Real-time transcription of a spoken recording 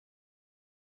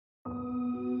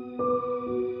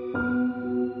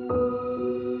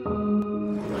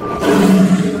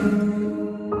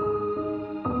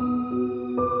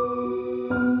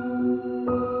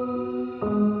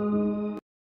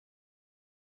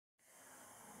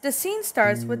The scene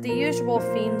starts with the usual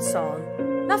theme song.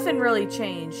 Nothing really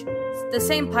changed. The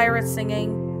same pirates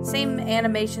singing, same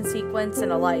animation sequence,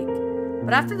 and alike.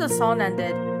 But after the song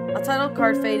ended, a title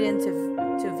card faded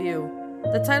into view.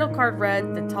 The title card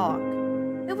read, "The Talk."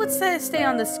 It would stay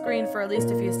on the screen for at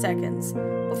least a few seconds,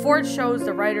 before it shows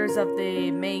the writers of the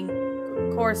main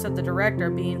course of the director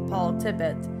being Paul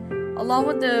Tibbett, along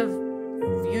with the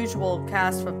usual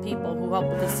cast of people who helped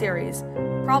with the series,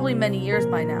 probably many years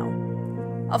by now.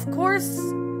 Of course,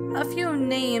 a few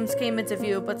names came into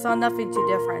view, but saw nothing too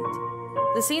different.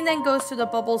 The scene then goes to the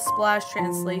Bubble Splash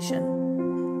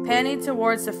translation, panning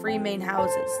towards the three main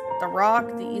houses, the Rock,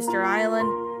 the Easter Island,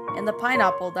 and the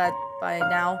Pineapple that, by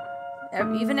now,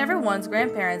 even everyone's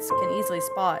grandparents can easily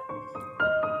spot.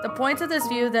 The point of this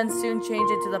view then soon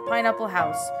changed into the Pineapple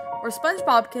House, where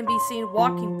SpongeBob can be seen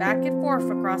walking back and forth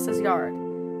across his yard,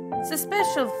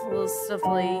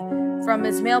 suspiciously from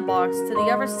his mailbox to the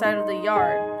other side of the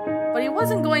yard, but he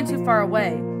wasn't going too far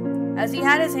away, as he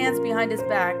had his hands behind his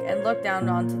back and looked down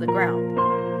onto the ground.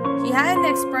 He had an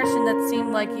expression that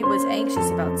seemed like he was anxious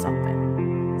about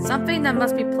something that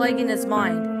must be plaguing his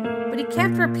mind, but he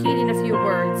kept repeating a few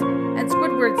words, and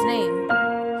Squidward's name.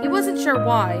 He wasn't sure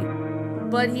why,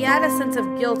 but he had a sense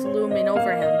of guilt looming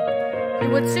over him. He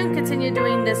would soon continue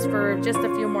doing this for just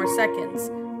a few more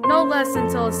seconds, no less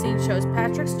until a scene shows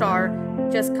Patrick Star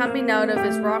just coming out of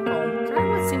his rock home,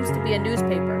 carrying what seems to be a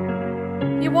newspaper.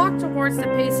 He walked towards the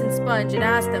pacing Sponge and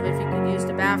asked him if he could use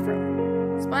the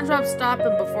bathroom. SpongeBob stopped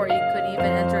him before he could even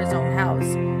enter his own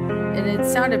house, and it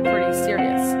sounded pretty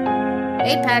serious.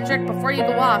 "Hey Patrick, before you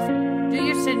go off, do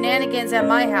your shenanigans at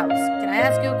my house. Can I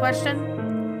ask you a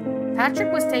question?"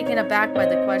 Patrick was taken aback by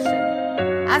the question.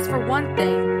 As for one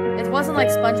thing, it wasn't like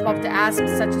SpongeBob to ask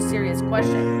such a serious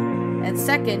question, and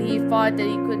second, he thought that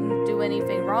he couldn't do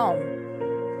anything wrong.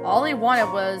 All he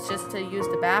wanted was just to use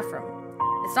the bathroom.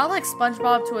 It's not like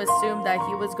SpongeBob to assume that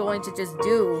he was going to just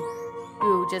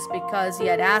just because he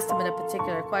had asked him in a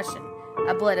particular question,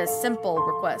 albeit a simple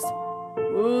request.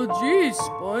 "Well, geez,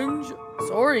 Sponge.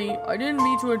 Sorry, I didn't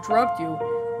mean to interrupt you.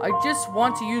 I just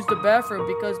want to use the bathroom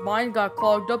because mine got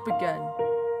clogged up again."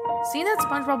 Seeing that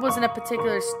SpongeBob was in a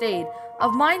particular state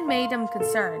of mind made him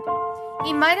concerned.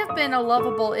 He might have been a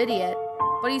lovable idiot,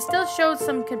 but he still showed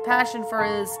some compassion for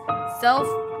his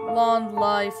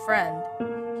self-long-lived friend.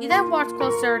 He then walked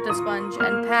closer to Sponge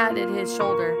and patted his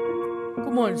shoulder.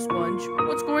 "Come on, Sponge,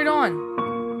 what's going on?"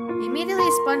 Immediately,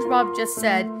 SpongeBob just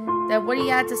said that what he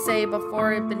had to say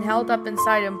before it had been held up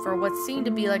inside him for what seemed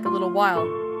to be like a little while.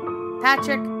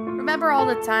 "Patrick, remember all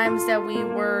the times that we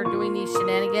were doing these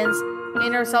shenanigans,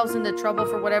 getting ourselves into trouble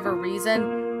for whatever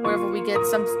reason, whenever we get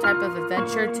some type of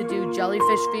adventure to do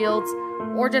jellyfish fields,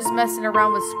 or just messing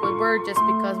around with Squidward just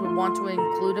because we want to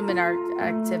include him in our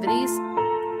activities?"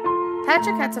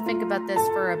 Patrick had to think about this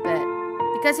for a bit,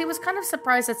 because he was kind of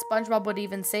surprised that SpongeBob would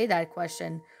even say that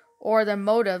question, or the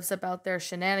motives about their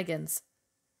shenanigans.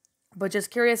 But just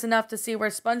curious enough to see where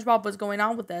SpongeBob was going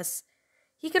on with this,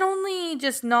 he could only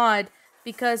just nod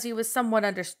because he was somewhat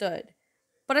understood.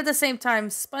 But at the same time,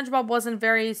 SpongeBob wasn't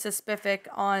very specific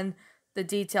on the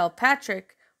detail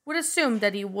Patrick would assume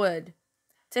that he would.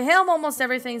 To him, almost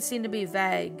everything seemed to be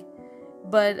vague.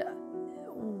 But,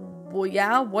 well,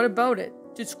 yeah, what about it?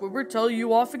 Did Squidward tell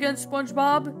you off again,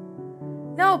 SpongeBob?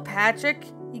 "No, Patrick."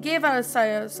 He gave out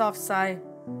a soft sigh.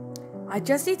 "I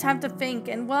just need time to think,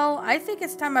 and well, I think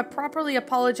it's time I properly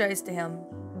apologized to him."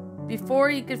 Before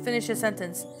he could finish his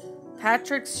sentence,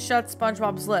 Patrick shut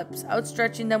SpongeBob's lips,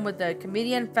 outstretching them with the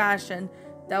comedian fashion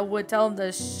that would tell him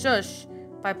to shush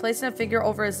by placing a finger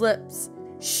over his lips.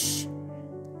 "Shh!"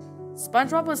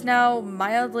 SpongeBob was now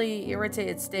mildly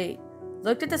irritated state,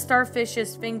 looked at the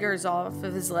starfish's fingers off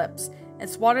of his lips, and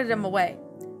swatted him away.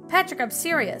 "Patrick, I'm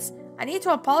serious. I need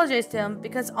to apologize to him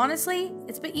because, honestly,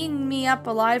 it's been eating me up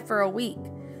alive for a week.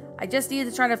 I just needed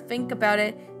to try to think about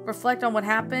it, reflect on what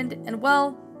happened, and,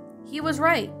 well, he was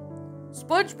right."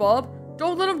 "SpongeBob,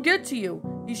 don't let him get to you.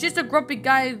 He's just a grumpy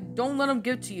guy. Don't let him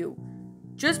get to you.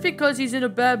 Just because he's in a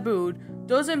bad mood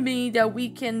doesn't mean that we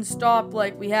can stop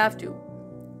like we have to.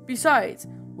 Besides,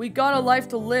 we got a life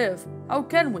to live. How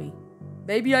can we?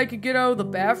 Maybe I could get out of the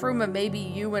bathroom and maybe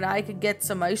you and I could get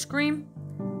some ice cream?"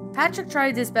 Patrick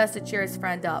tried his best to cheer his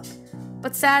friend up,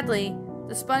 but sadly,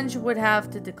 the Sponge would have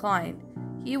to decline.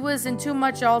 He was in too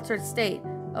much altered state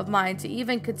of mind to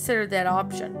even consider that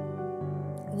option.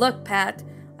 "Look, Pat,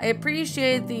 I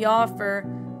appreciate the offer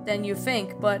than you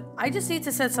think, but I just need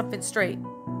to set something straight."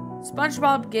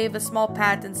 SpongeBob gave a small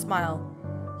pat and smile.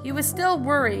 He was still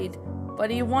worried, but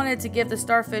he wanted to give the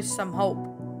starfish some hope.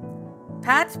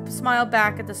 Pat smiled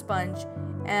back at the Sponge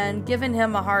and, giving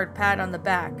him a hard pat on the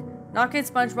back, knocking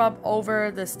SpongeBob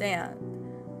over the stand.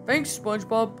 Thanks,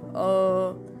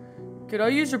 SpongeBob. Could I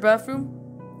use your bathroom?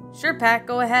 Sure, Pat,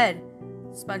 go ahead,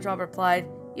 SpongeBob replied,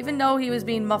 even though he was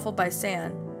being muffled by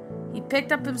sand. He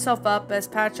picked up himself up as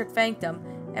Patrick thanked him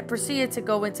and proceeded to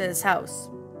go into his house.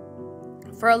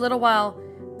 For a little while,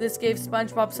 this gave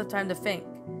SpongeBob some time to think.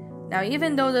 Now,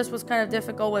 even though this was kind of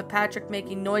difficult with Patrick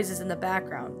making noises in the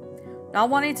background, not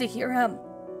wanting to hear him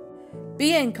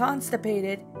being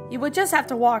constipated, he would just have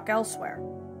to walk elsewhere.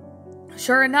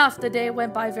 Sure enough, the day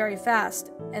went by very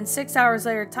fast, and 6 hours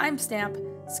later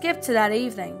timestamp skipped to that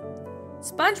evening.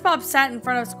 SpongeBob sat in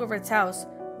front of Squidward's house,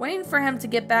 waiting for him to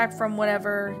get back from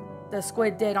whatever the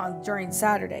squid did during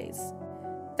Saturdays.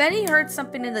 Then he heard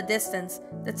something in the distance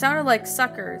that sounded like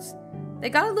suckers. They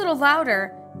got a little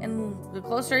louder, and the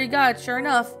closer he got, sure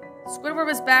enough, Squidward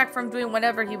was back from doing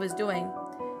whatever he was doing.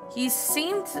 He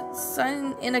seemed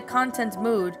in a content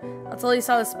mood until he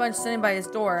saw the sponge sitting by his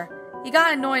door. He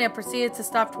got annoyed and proceeded to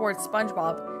stop towards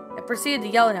SpongeBob and proceeded to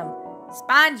yell at him.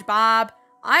 SpongeBob,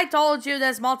 I told you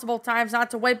this multiple times not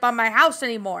to wait by my house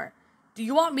anymore. Do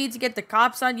you want me to get the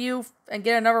cops on you and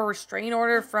get another restraining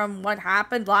order from what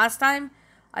happened last time?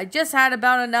 I just had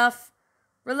about enough.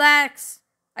 Relax.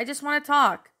 I just want to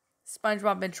talk,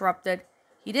 SpongeBob interrupted.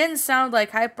 He didn't sound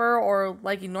like hyper or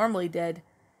like he normally did.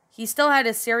 He still had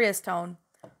a serious tone.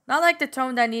 Not like the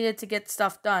tone that needed to get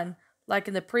stuff done, like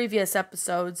in the previous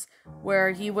episodes,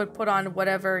 where he would put on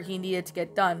whatever he needed to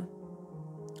get done.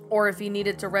 Or if he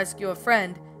needed to rescue a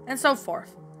friend, and so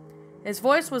forth. His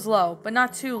voice was low, but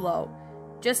not too low,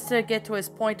 just to get to his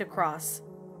point across.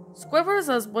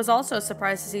 Squidward was also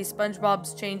surprised to see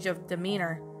SpongeBob's change of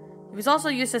demeanor. He was also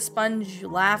used to Sponge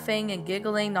laughing and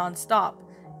giggling non-stop,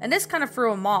 and this kind of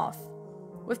threw him off.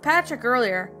 With Patrick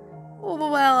earlier,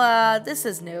 this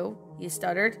is new, he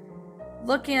stuttered,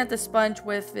 looking at the sponge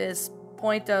with his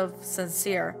point of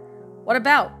sincere. What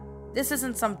about? This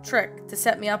isn't some trick to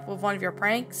set me up with one of your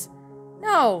pranks?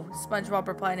 No, SpongeBob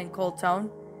replied in cold tone.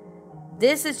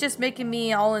 This is just making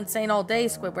me all insane all day,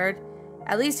 Squidward.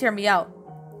 At least hear me out.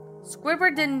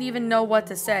 Squidward didn't even know what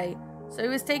to say, so he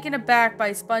was taken aback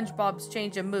by SpongeBob's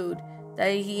change of mood,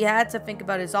 that he had to think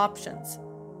about his options.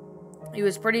 He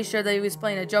was pretty sure that he was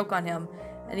playing a joke on him,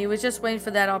 and he was just waiting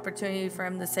for that opportunity for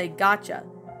him to say gotcha,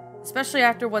 especially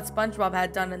after what SpongeBob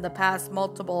had done in the past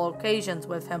multiple occasions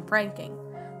with him pranking,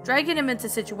 dragging him into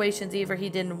situations either he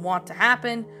didn't want to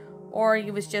happen, or he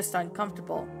was just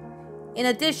uncomfortable. In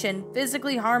addition,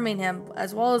 physically harming him,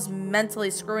 as well as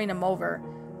mentally screwing him over,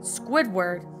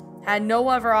 Squidward had no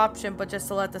other option but just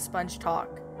to let the sponge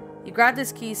talk. He grabbed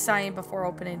his keys, sighing before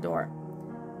opening the door.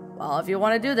 Well, if you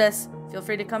want to do this, feel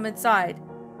free to come inside.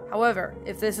 However,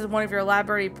 if this is one of your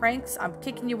elaborate pranks, I'm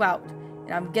kicking you out,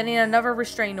 and I'm getting another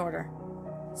restraining order.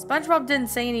 SpongeBob didn't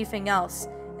say anything else,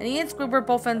 and he and Squidward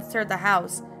both entered the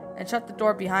house and shut the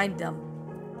door behind them.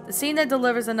 The scene that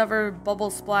delivers another bubble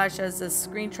splash as the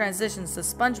screen transitions to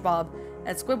SpongeBob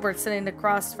and Squidward sitting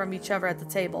across from each other at the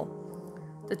table.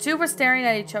 The two were staring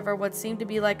at each other what seemed to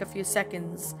be like a few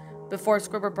seconds before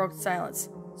Squidward broke silence.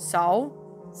 So,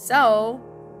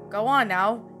 go on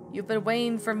now. You've been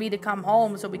waiting for me to come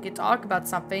home so we could talk about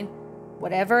something.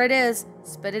 Whatever it is,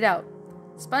 spit it out.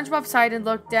 SpongeBob sighed and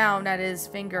looked down at his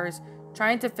fingers,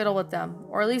 trying to fiddle with them,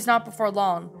 or at least not before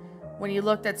long, when he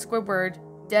looked at Squidward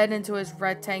dead into his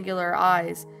rectangular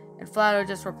eyes, and Flato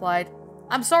just replied,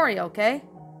 I'm sorry, okay?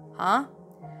 Huh?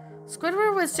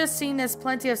 Squidward was just seen as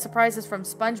plenty of surprises from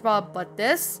SpongeBob, but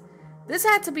this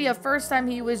had to be a first time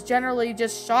he was generally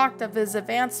just shocked of his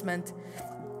advancement.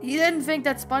 He didn't think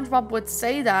that SpongeBob would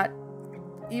say that,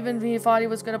 even if he thought he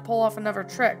was going to pull off another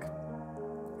trick.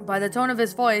 By the tone of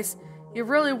his voice, he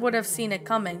really would have seen it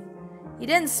coming. He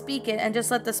didn't speak it and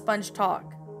just let the sponge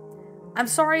talk. I'm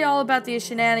sorry all about the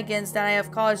shenanigans that I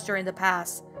have caused during the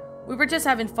past. We were just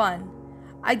having fun.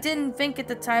 I didn't think at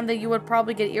the time that you would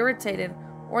probably get irritated,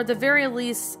 or at the very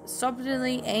least,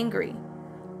 subtly angry.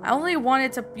 I only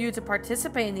wanted you to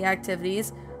participate in the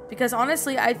activities, because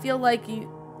honestly, I feel like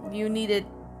you needed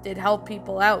to help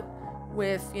people out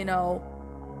with,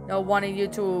 wanting you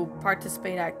to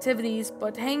participate in activities,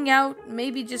 but hang out,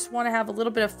 maybe just want to have a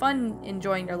little bit of fun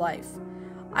enjoying your life.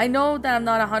 I know that I'm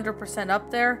not 100%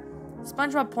 up there,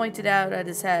 SpongeBob pointed out at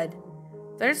his head.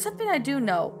 There's something I do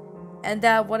know, and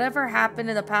that whatever happened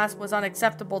in the past was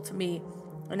unacceptable to me,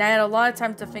 and I had a lot of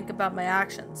time to think about my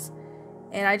actions.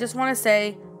 And I just want to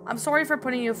say, I'm sorry for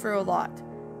putting you through a lot.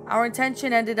 Our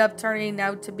intention ended up turning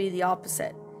out to be the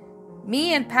opposite.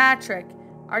 Me and Patrick,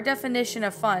 our definition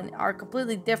of fun are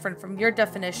completely different from your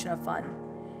definition of fun.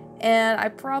 And I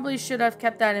probably should have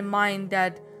kept that in mind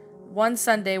that one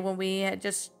Sunday when we had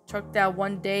just took that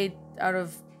one day out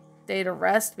of day to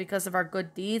rest because of our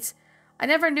good deeds. I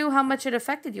never knew how much it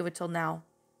affected you until now."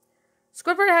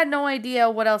 Squidward had no idea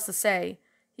what else to say.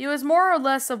 He was more or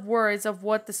less of words of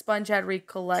what the sponge had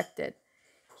recollected.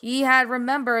 He had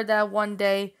remembered that one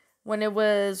day when it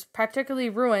was practically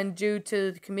ruined due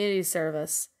to the community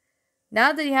service.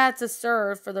 Now that he had to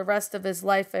serve for the rest of his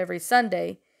life every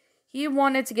Sunday, he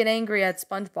wanted to get angry at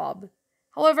SpongeBob.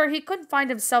 However, he couldn't find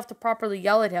himself to properly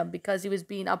yell at him because he was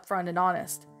being upfront and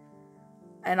honest.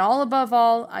 "And all above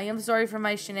all, I am sorry for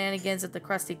my shenanigans at the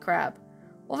Krusty Krab.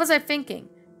 What was I thinking?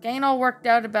 Getting all worked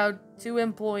out about 2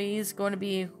 employees going to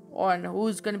be on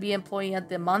who's going to be employee at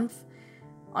the month?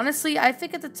 Honestly, I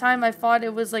think at the time I thought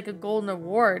it was like a golden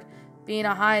award, being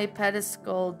a high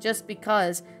pedestal just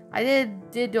because I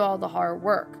did do all the hard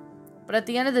work. But at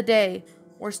the end of the day,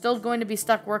 we're still going to be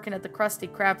stuck working at the Krusty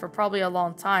Krab for probably a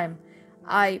long time.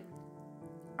 I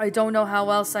don't know how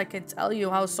else I can tell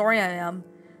you how sorry I am.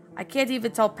 I can't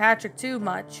even tell Patrick too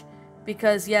much,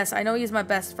 because yes, I know he's my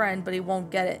best friend, but he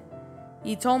won't get it.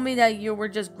 He told me that you were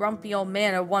just grumpy old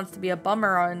man who wants to be a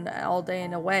bummer on all day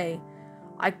in a way.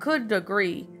 I could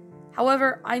agree.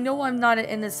 However, I know I'm not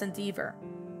innocent either."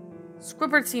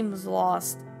 Squidward seems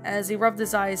lost, as he rubbed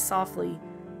his eyes softly,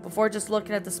 before just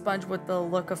looking at the sponge with a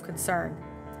look of concern.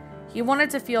 He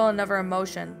wanted to feel another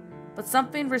emotion, but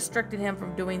something restricted him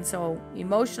from doing so,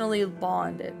 emotionally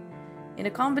bonded. In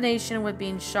a combination with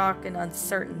being shocked and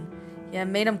uncertain, it had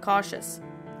made him cautious.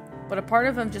 But a part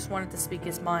of him just wanted to speak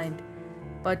his mind.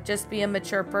 But just be a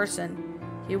mature person,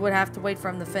 he would have to wait for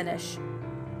him to finish.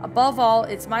 "Above all,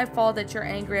 it's my fault that you're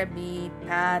angry at me,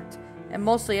 Pat, and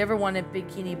mostly everyone at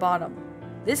Bikini Bottom.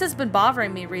 This has been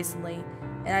bothering me recently,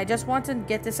 and I just want to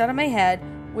get this out of my head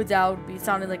without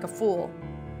sounding like a fool.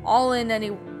 All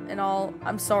in all,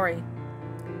 I'm sorry."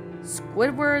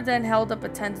 Squidward then held up a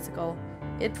tentacle.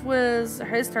 It was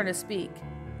his turn to speak.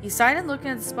 He sighed and looked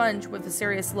at the sponge with a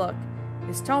serious look.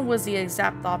 His tone was the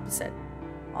exact opposite.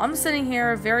 "I'm sitting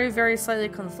here very, very slightly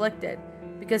conflicted,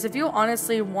 because if you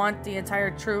honestly want the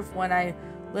entire truth when I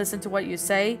listen to what you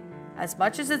say, as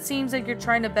much as it seems that you're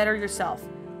trying to better yourself,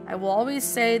 I will always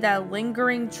say that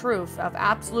lingering truth of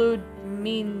absolute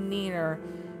meaner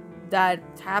that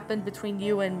happened between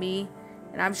you and me,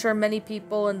 and I'm sure many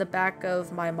people in the back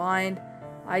of my mind.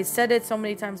 I said it so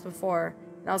many times before,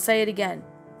 and I'll say it again,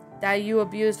 that you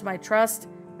abused my trust.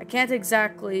 I can't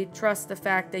exactly trust the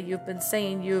fact that you've been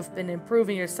saying you've been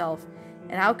improving yourself,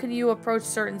 and how can you approach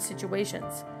certain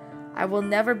situations? I will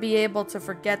never be able to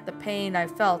forget the pain I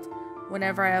felt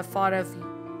whenever I have thought of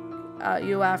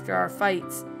you after our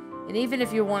fights, and even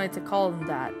if you wanted to call them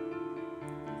that."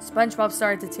 SpongeBob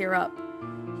started to tear up.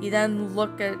 He then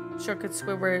shook at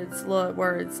Squidward's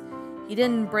words. He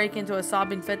didn't break into a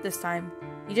sobbing fit this time.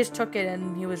 He just took it,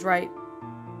 and he was right.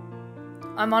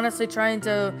 "I'm honestly trying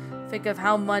to think of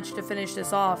how much to finish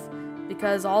this off,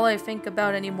 because all I think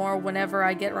about anymore whenever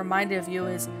I get reminded of you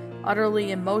is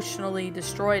utterly emotionally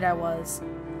destroyed I was.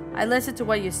 I listened to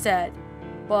what you said,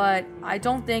 but I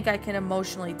don't think I can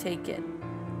emotionally take it.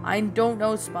 I don't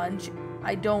know, Sponge.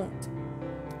 I don't.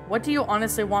 What do you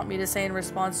honestly want me to say in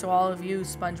response to all of you,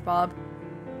 SpongeBob?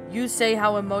 You say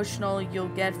how emotional you'll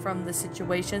get from the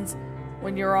situations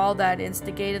when you're all that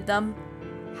instigated them.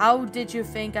 How did you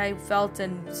think I felt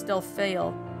and still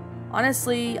fail?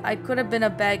 Honestly, I could have been a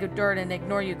bag of dirt and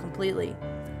ignore you completely.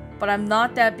 But I'm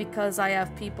not that because I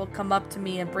have people come up to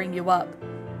me and bring you up.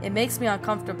 It makes me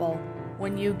uncomfortable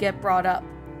when you get brought up,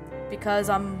 because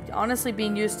I'm honestly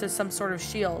being used to some sort of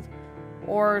shield,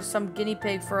 or some guinea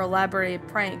pig for elaborate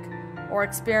prank, or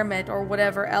experiment, or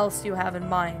whatever else you have in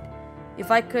mind.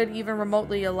 If I could even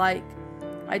remotely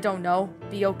I don't know,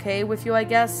 be okay with you, I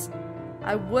guess.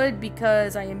 I would,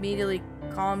 because I immediately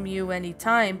calm you any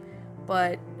time,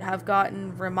 but have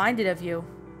gotten reminded of you."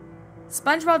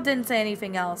 SpongeBob didn't say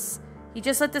anything else. He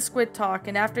just let the squid talk,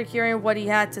 and after hearing what he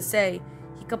had to say,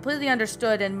 he completely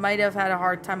understood and might have had a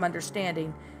hard time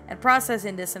understanding and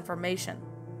processing this information.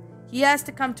 He has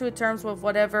to come to terms with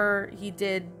whatever he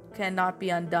did cannot be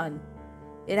undone.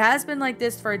 It has been like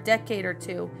this for a decade or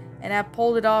two, and had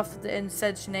pulled it off and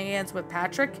said shenanigans with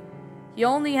Patrick. He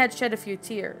only had shed a few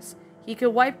tears. He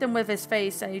could wipe them with his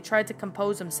face, and he tried to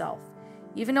compose himself,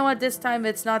 even though at this time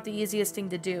it's not the easiest thing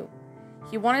to do.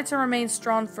 He wanted to remain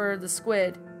strong for the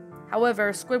squid.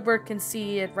 However, Squidward can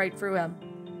see it right through him.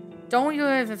 "Don't you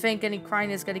even think any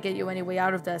crying is going to get you any way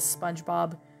out of this,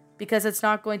 SpongeBob, because it's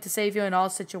not going to save you in all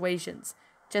situations.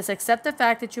 Just accept the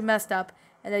fact that you messed up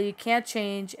and that you can't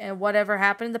change, and whatever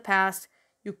happened in the past,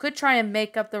 you could try and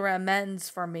make up the amends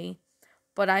for me.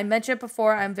 But I mentioned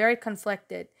before, I'm very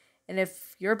conflicted, and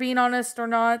if you're being honest or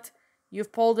not,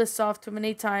 you've pulled this off too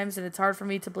many times, and it's hard for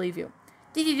me to believe you."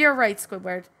 "You're right,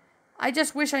 Squidward. I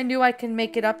just wish I knew I can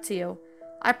make it up to you.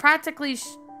 I practically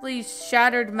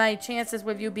shattered my chances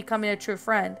with you becoming a true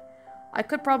friend. I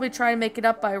could probably try and make it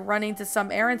up by running to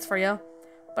some errands for you,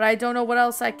 but I don't know what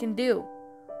else I can do.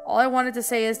 All I wanted to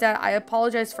say is that I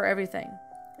apologize for everything,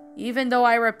 even though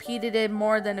I repeated it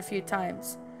more than a few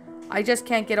times. I just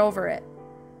can't get over it.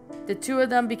 The two of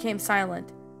them became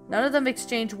silent. None of them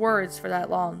exchanged words for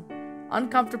that long.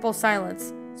 Uncomfortable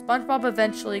silence. SpongeBob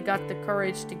eventually got the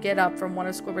courage to get up from one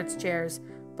of Squidward's chairs,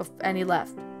 and he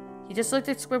left. He just looked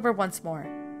at Squidward once more.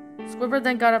 Squidward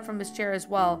then got up from his chair as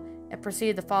well, and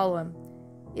proceeded to follow him.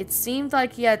 It seemed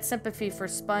like he had sympathy for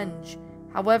Sponge.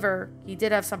 However, he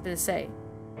did have something to say.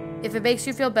 If it makes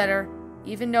you feel better,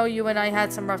 even though you and I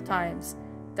had some rough times,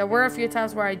 there were a few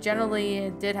times where I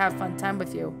generally did have fun time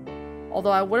with you.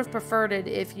 Although I would have preferred it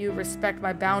if you respect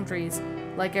my boundaries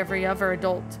like every other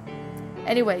adult.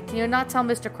 Anyway, can you not tell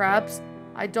Mr. Krabs?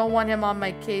 I don't want him on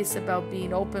my case about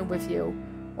being open with you,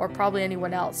 or probably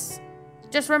anyone else.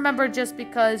 Just remember, just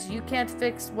because you can't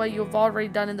fix what you've already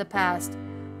done in the past,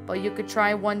 but you could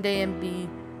try one day and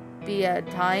be at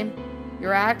time,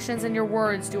 your actions and your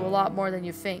words do a lot more than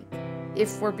you think,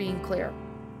 if we're being clear.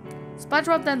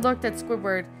 SpongeBob then looked at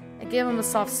Squidward and gave him a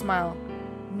soft smile,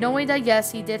 knowing that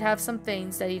yes, he did have some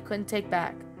things that he couldn't take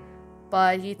back,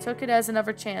 but he took it as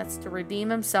another chance to redeem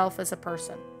himself as a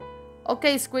person.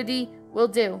 Okay, Squiddy, will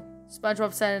do,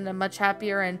 SpongeBob said in a much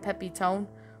happier and peppy tone,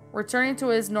 returning to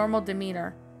his normal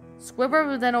demeanor. Squidward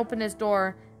would then open his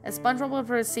door, and SpongeBob would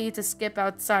proceed to skip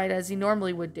outside as he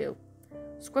normally would do.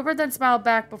 Squidward then smiled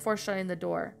back before shutting the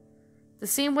door. The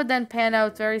scene would then pan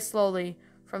out very slowly,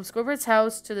 from Squidward's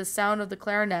house to the sound of the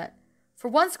clarinet. For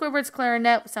once, Squidward's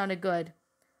clarinet sounded good.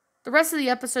 The rest of the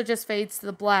episode just fades to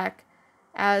the black,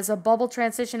 as a bubble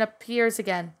transition appears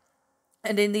again,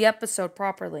 and in the episode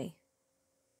properly.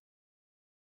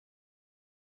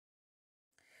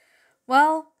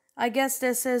 Well, I guess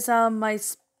this is my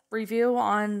review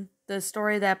on the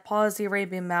story that Paws the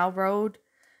Arabian Mal wrote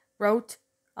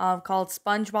called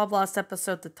SpongeBob Lost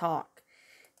Episode to Talk.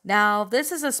 Now,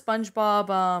 this is a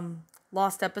SpongeBob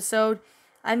Lost episode.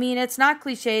 I mean, it's not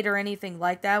cliched or anything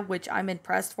like that, which I'm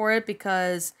impressed for it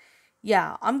because,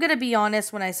 yeah, I'm going to be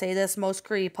honest when I say this. Most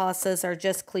creepypastas are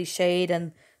just cliched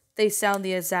and they sound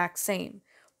the exact same.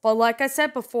 But like I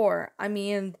said before, I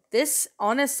mean, this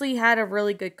honestly had a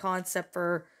really good concept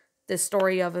for the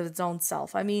story of its own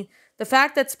self. I mean, the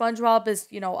fact that SpongeBob is,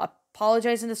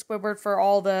 apologizing to Squidward for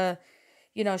all the,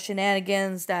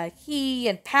 shenanigans that he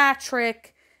and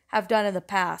Patrick have done in the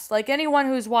past. Like, anyone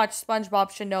who's watched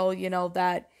SpongeBob should know,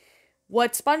 that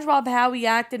what SpongeBob, how he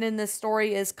acted in this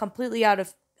story is completely out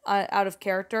of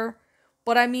character.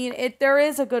 But, I mean, there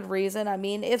is a good reason. I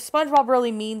mean, if SpongeBob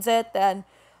really means it, then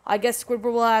I guess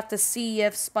Squidward will have to see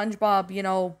if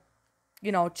SpongeBob,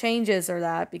 changes or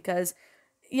that. Because,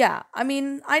 yeah, I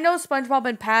mean, I know SpongeBob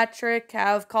and Patrick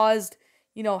have caused,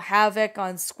 havoc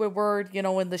on Squidward,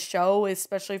 in the show,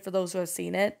 especially for those who have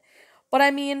seen it. But,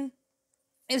 I mean,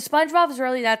 if SpongeBob's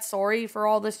really that sorry for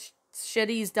all this shit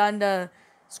he's done to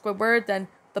Squidward, then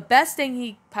the best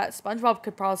thing SpongeBob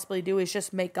could possibly do is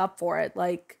just make up for it.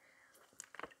 Like,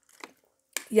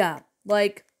 yeah,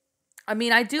 like, I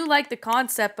mean, I do like the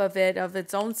concept of it, of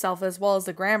its own self, as well as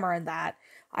the grammar and that.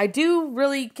 I do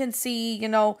really can see,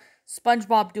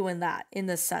 SpongeBob doing that in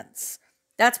this sense.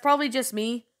 That's probably just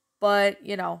me, but,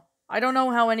 I don't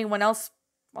know how anyone else,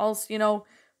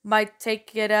 might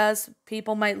take it as.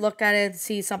 People might look at it and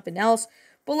see something else.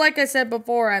 But like I said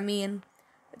before, I mean,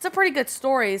 it's a pretty good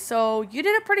story. So you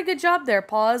did a pretty good job there,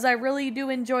 Paws. I really do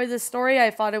enjoy this story.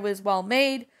 I thought it was well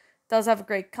made. It does have a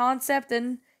great concept.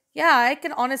 And yeah, I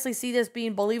can honestly see this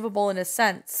being believable in a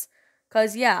sense.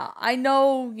 Because yeah, I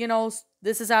know,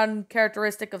 this is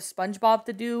uncharacteristic of SpongeBob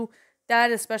to do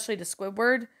that, especially to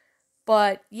Squidward.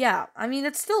 But yeah, I mean,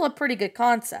 it's still a pretty good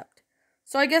concept.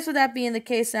 So I guess with that being the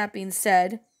case, that being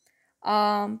said,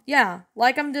 yeah,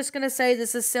 like I'm just gonna say,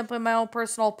 this is simply my own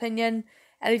personal opinion,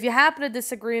 and if you happen to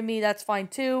disagree with me, that's fine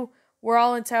too. We're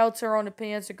all entitled to our own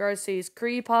opinions regards to these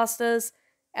creepypastas,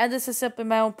 and this is simply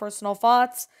my own personal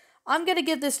thoughts. I'm gonna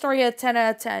give this story a 10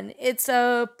 out of 10. It's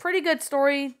a pretty good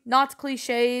story, not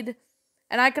cliched,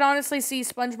 and I can honestly see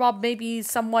SpongeBob maybe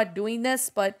somewhat doing this,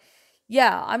 but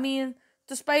yeah, I mean,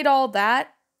 despite all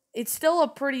that, it's still a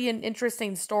pretty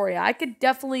interesting story. I could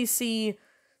definitely see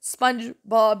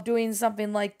SpongeBob doing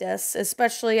something like this,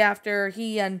 especially after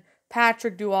he and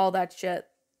Patrick do all that shit.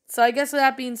 So I guess with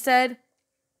that being said,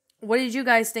 what did you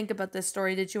guys think about this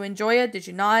story? Did you enjoy it? Did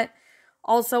you not?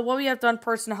 Also, what we have done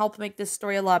personally to help make this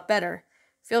story a lot better?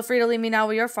 Feel free to leave me know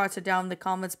what your thoughts are down in the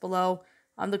comments below.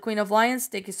 I'm the Queen of Lions.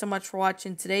 Thank you so much for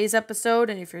watching today's episode,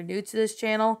 and if you're new to this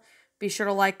channel, Be sure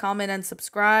to like, comment, and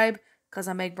subscribe because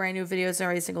I make brand new videos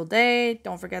every single day.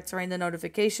 Don't forget to ring the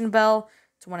notification bell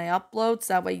to when I upload,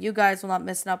 so that way you guys will not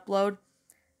miss an upload.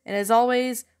 And as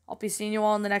always, I'll be seeing you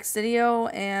all in the next video,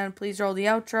 and please roll the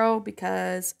outro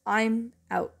because I'm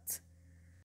out.